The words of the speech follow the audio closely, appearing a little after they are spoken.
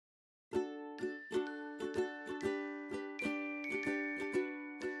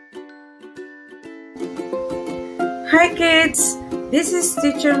Hi kids! This is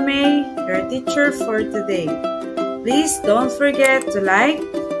Teacher May, your teacher for today. Please don't forget to like,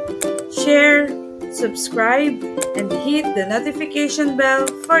 share, subscribe, and hit the notification bell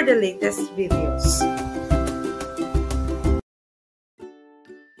for the latest videos.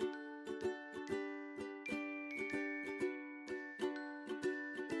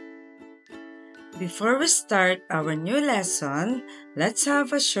 Before we start our new lesson, let's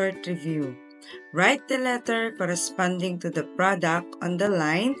have a short review. Write the letter corresponding to the product on the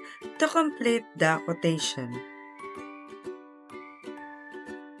line to complete the quotation.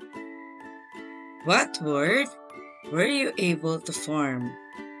 What word were you able to form?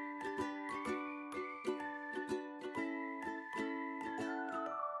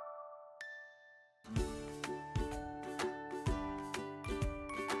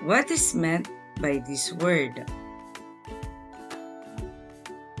 What is meant by this word?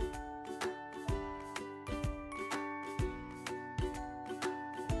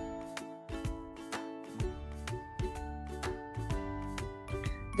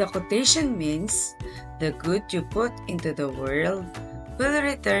 The quotation means the good you put into the world will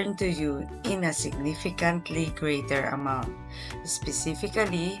return to you in a significantly greater amount,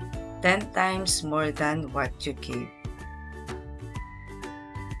 specifically 10 times more than what you gave.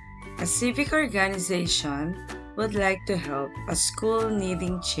 A civic organization would like to help a school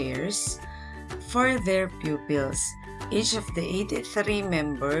needing chairs for their pupils. Each of the 83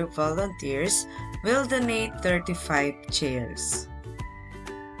 member volunteers will donate 35 chairs.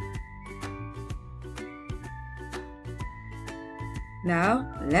 Now,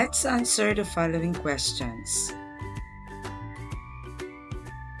 let's answer the following questions.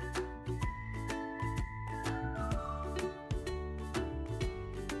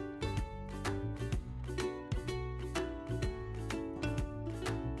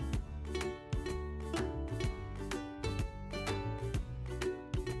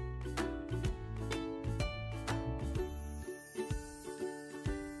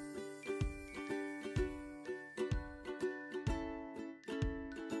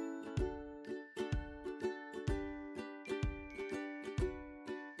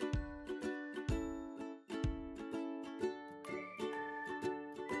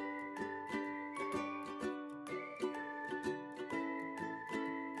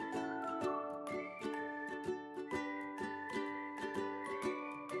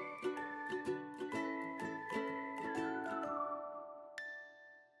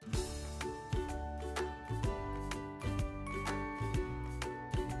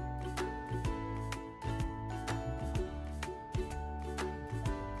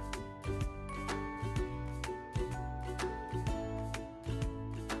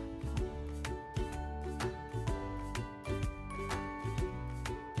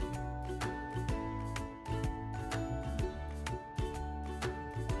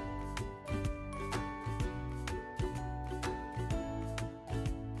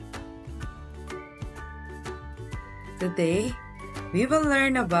 Today, we will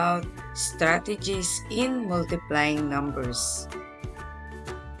learn about strategies in multiplying numbers.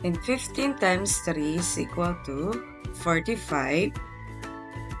 In 15 times 3 is equal to 45.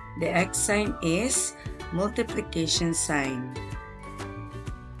 The X sign is multiplication sign.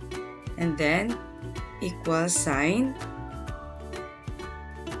 And then, equal sign.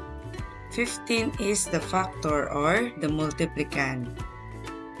 15 is the factor or the multiplicand.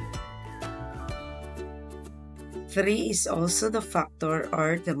 3 is also the factor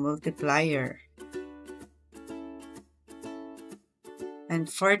or the multiplier. And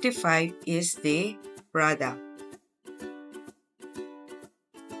 45 is the product.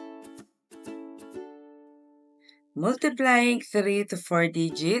 Multiplying 3 to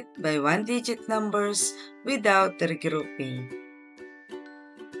 4-digit by 1-digit numbers without regrouping.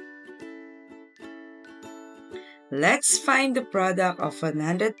 Let's find the product of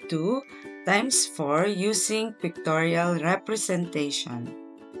 102 times 4 using pictorial representation.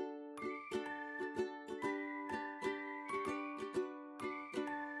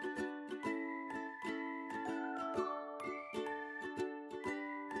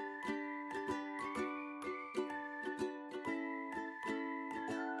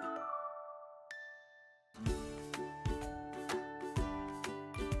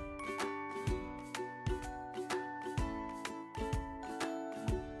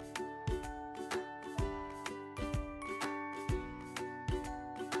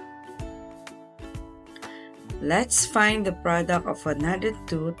 Let's find the product of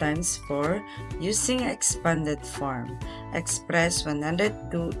 102 times 4 using expanded form. Express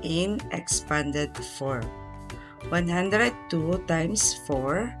 102 in expanded form. 102 times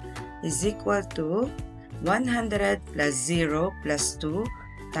 4 is equal to 100 plus 0 plus 2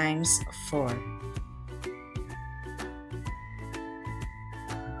 times 4.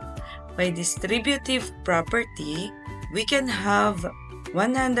 By distributive property, we can have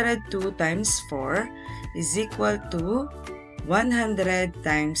 102 times 4 is equal to 100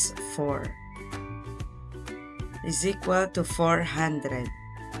 times 4 is equal to 400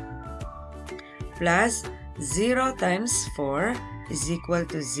 plus 0 times 4 is equal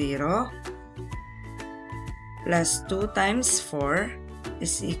to 0 plus 2 times 4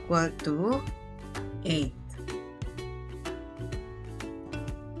 is equal to 8.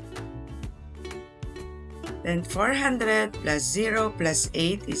 Then 400 plus 0 plus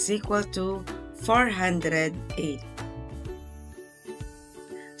 8 is equal to 408.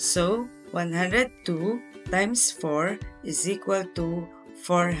 So 102 times 4 is equal to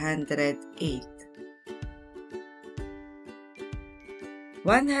 408.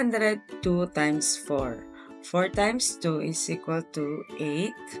 102 times 4. 4 times 2 is equal to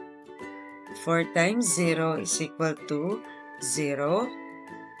 8. 4 times 0 is equal to 0.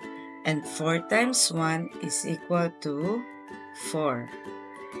 And 4 times 1 is equal to 4.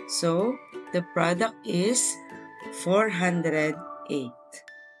 So, the product is 408.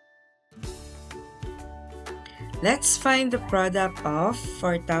 Let's find the product of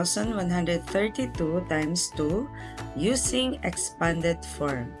 4,132 times 2 using expanded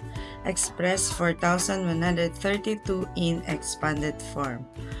form. Express 4,132 in expanded form.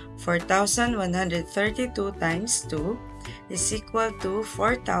 4,132 times 2 is equal to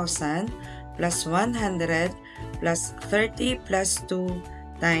 4,000 plus 100 plus 30 plus 2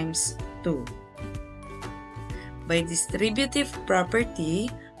 times 2. By distributive property,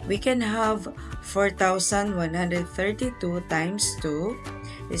 we can have 4,132 times 2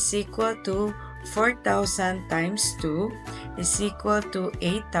 is equal to 4,000 times 2 is equal to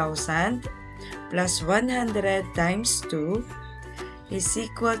 8,000 plus 100 times 2 is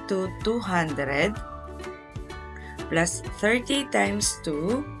equal to 200 plus 30 times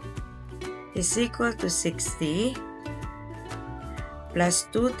 2 is equal to 60 plus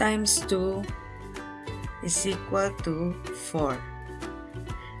 2 times 2 is equal to 4.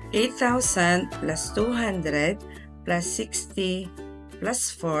 8,000 plus 200 plus 60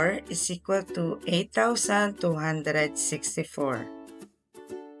 plus 4 is equal to 8,264.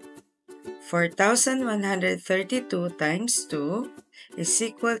 4,132 times 2 is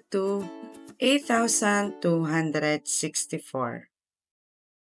equal to 8,264.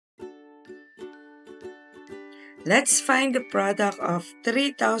 Let's find the product of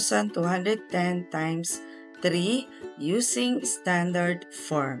 3,210 times 3 using standard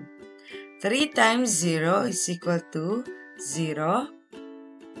form. 3 times 0 is equal to 0.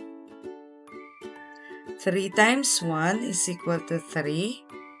 3 times 1 is equal to 3.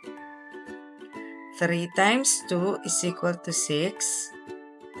 3 times 2 is equal to 6.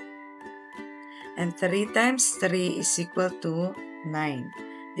 And 3 times 3 is equal to 9.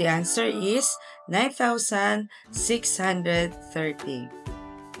 The answer is 9,630.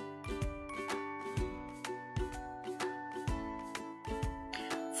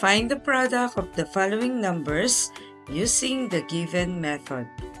 Find the product of the following numbers using the given method.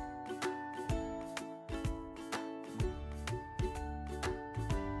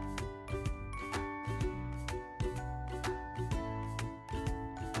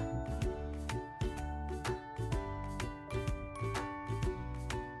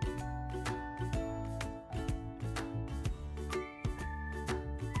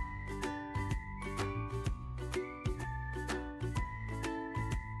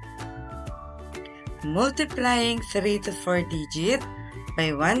 Multiplying 3 to 4 digit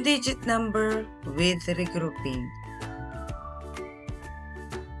by 1 digit number with regrouping.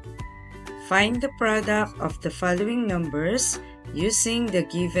 Find the product of the following numbers using the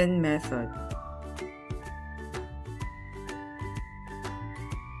given method.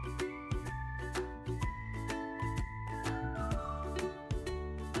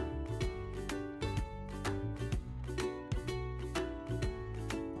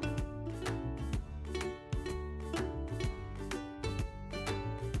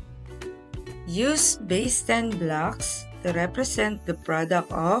 Use base 10 blocks to represent the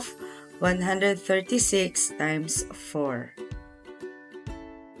product of 136 times 4.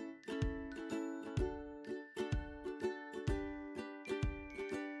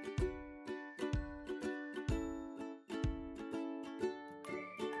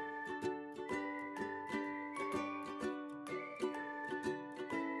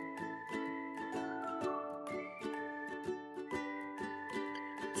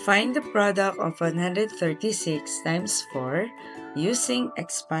 Find the product of 136 times 4 Using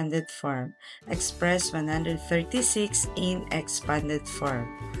expanded form, express 136 in expanded form.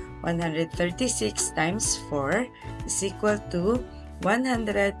 136 times 4 is equal to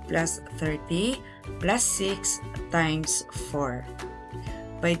 100 plus 30 plus 6 times 4.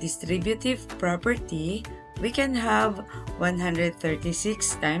 By distributive property, we can have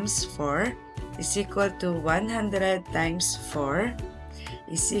 136 times 4 is equal to 100 times 4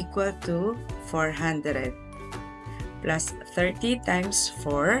 is equal to 400. Plus 30 times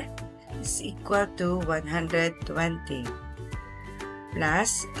 4 is equal to 120.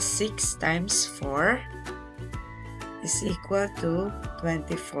 Plus 6 times 4 is equal to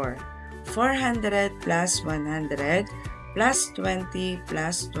 24. 400 plus 100 plus 20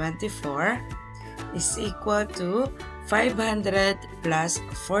 plus 24 is equal to 500 plus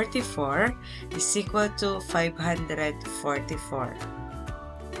 44 is equal to 544.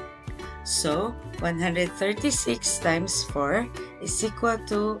 So, 136 times 4 is equal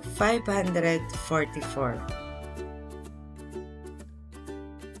to 544.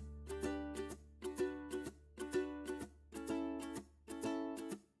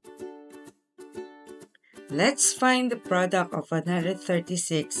 Let's find the product of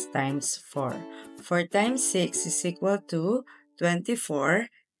 136 times 4. 4 times 6 is equal to 24,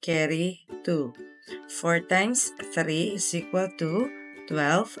 carry 2. 4 times 3 is equal to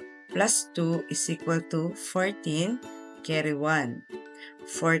 12, plus 2 is equal to 14, carry 1.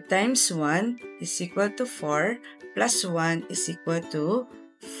 4 times 1 is equal to 4, plus 1 is equal to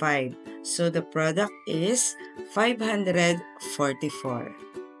 5. So the product is 544.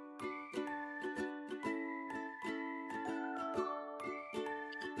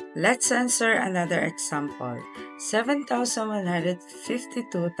 Let's answer another example.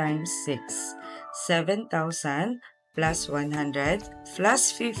 7,152 times 6. 7,000 plus 100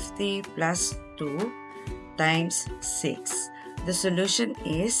 plus 50 plus 2 times 6. The solution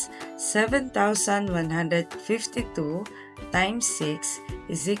is 7,152 times 6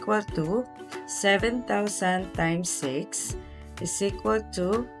 is equal to 7,000 times 6 is equal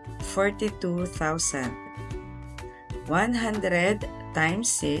to 42,000. 100 times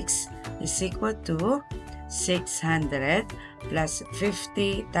 6 is equal to 600 plus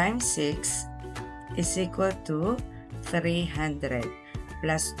 50 times 6 is equal to 300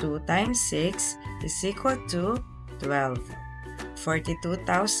 plus 2 times 6 is equal to 12.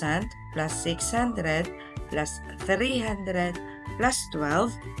 42,000 plus 600 plus 300 plus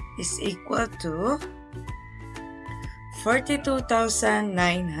 12 is equal to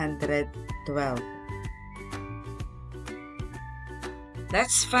 42,912.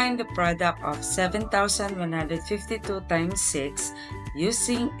 Let's find the product of 7,152 times 6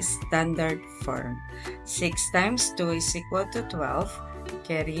 using standard form. 6 times 2 is equal to 12,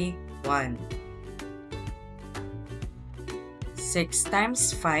 carry 1. 6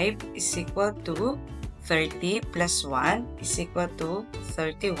 times 5 is equal to 30 plus 1 is equal to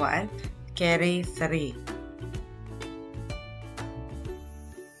 31, carry 3.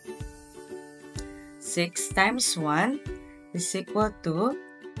 6 times 1 is equal to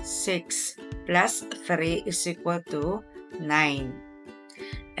 6 plus 3 is equal to 9.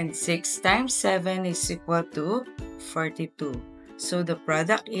 And 6 times 7 is equal to 42. So the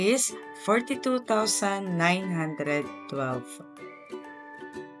product is 42,912.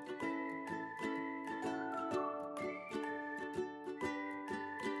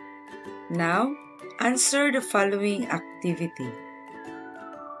 Now, answer the following activity.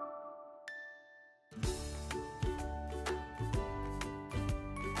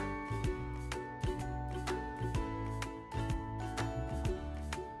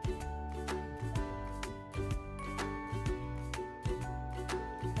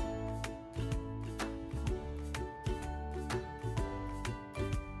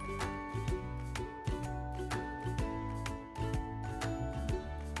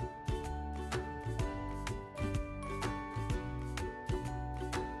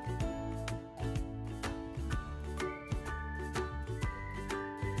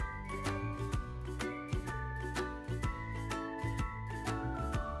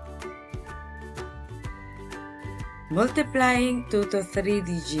 Multiplying 2 to 3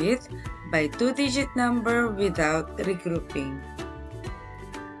 digit by 2-digit number without regrouping.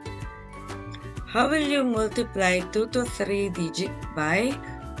 How will you multiply 2 to 3 digit by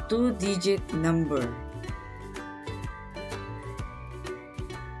 2-digit number?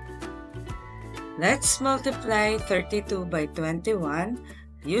 Let's multiply 32 by 21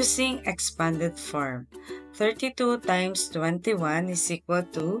 using expanded form. 32 times 21 is equal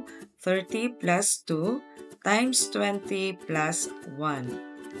to 30 plus 2 times 20 plus 1.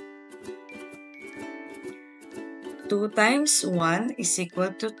 2 times 1 is equal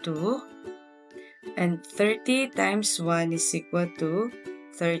to 2. And 30 times 1 is equal to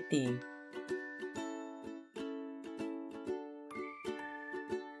 30.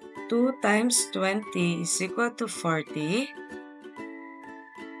 2 times 20 is equal to 40.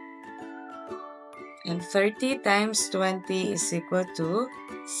 And 30 times 20 is equal to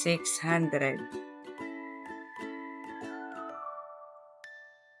 600.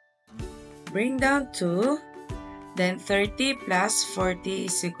 Bring down 2. Then 30 plus 40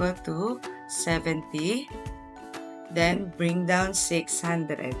 is equal to 70. Then bring down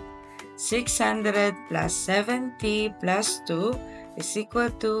 600. 600 plus 70 plus 2 is equal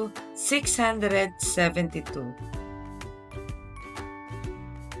to 672.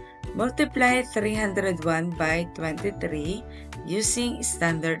 Multiply 301 by 23 using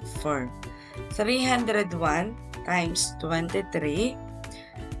standard form. 301 times 23.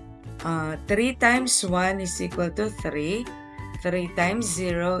 3 times 1 is equal to 3. 3 times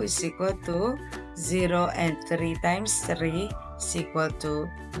 0 is equal to 0. And 3 times 3 is equal to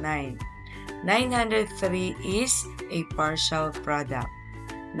 9. 903 is a partial product.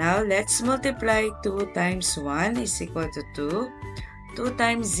 Now let's multiply 2 times 1 is equal to 2. 2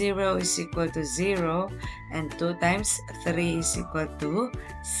 times 0 is equal to 0. And 2 times 3 is equal to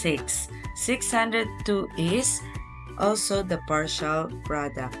 6. 602 is also the partial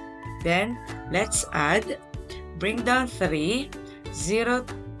product. Then, let's add. Bring down 3. 0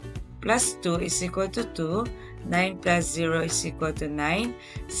 plus 2 is equal to 2. 9 plus 0 is equal to 9.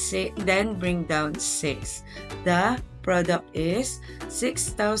 Then, bring down 6. The product is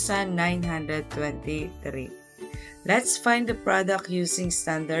 6,923. Let's find the product using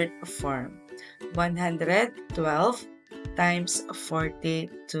standard form. 112 times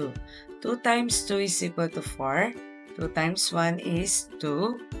 42. 2 times 2 is equal to 4. 2 times 1 is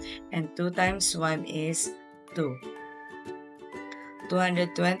 2. And 2 times 1 is 2.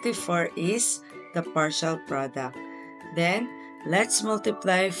 224 is the partial product. Then, let's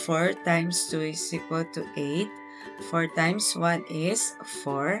multiply 4 times 2 is equal to 8. 4 times 1 is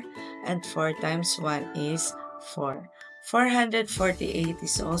 4. And 4 times 1 is 4. 448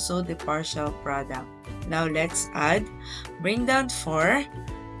 is also the partial product. Now, let's add. Bring down 4.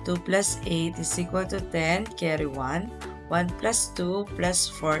 2 plus 8 is equal to 10. Carry 1. 1 plus 2 plus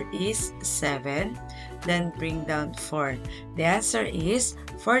 4 is 7. Then bring down 4. The answer is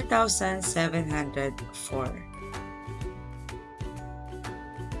 4,704.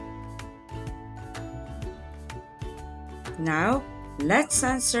 Now, let's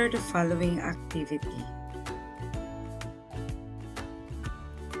answer the following activity.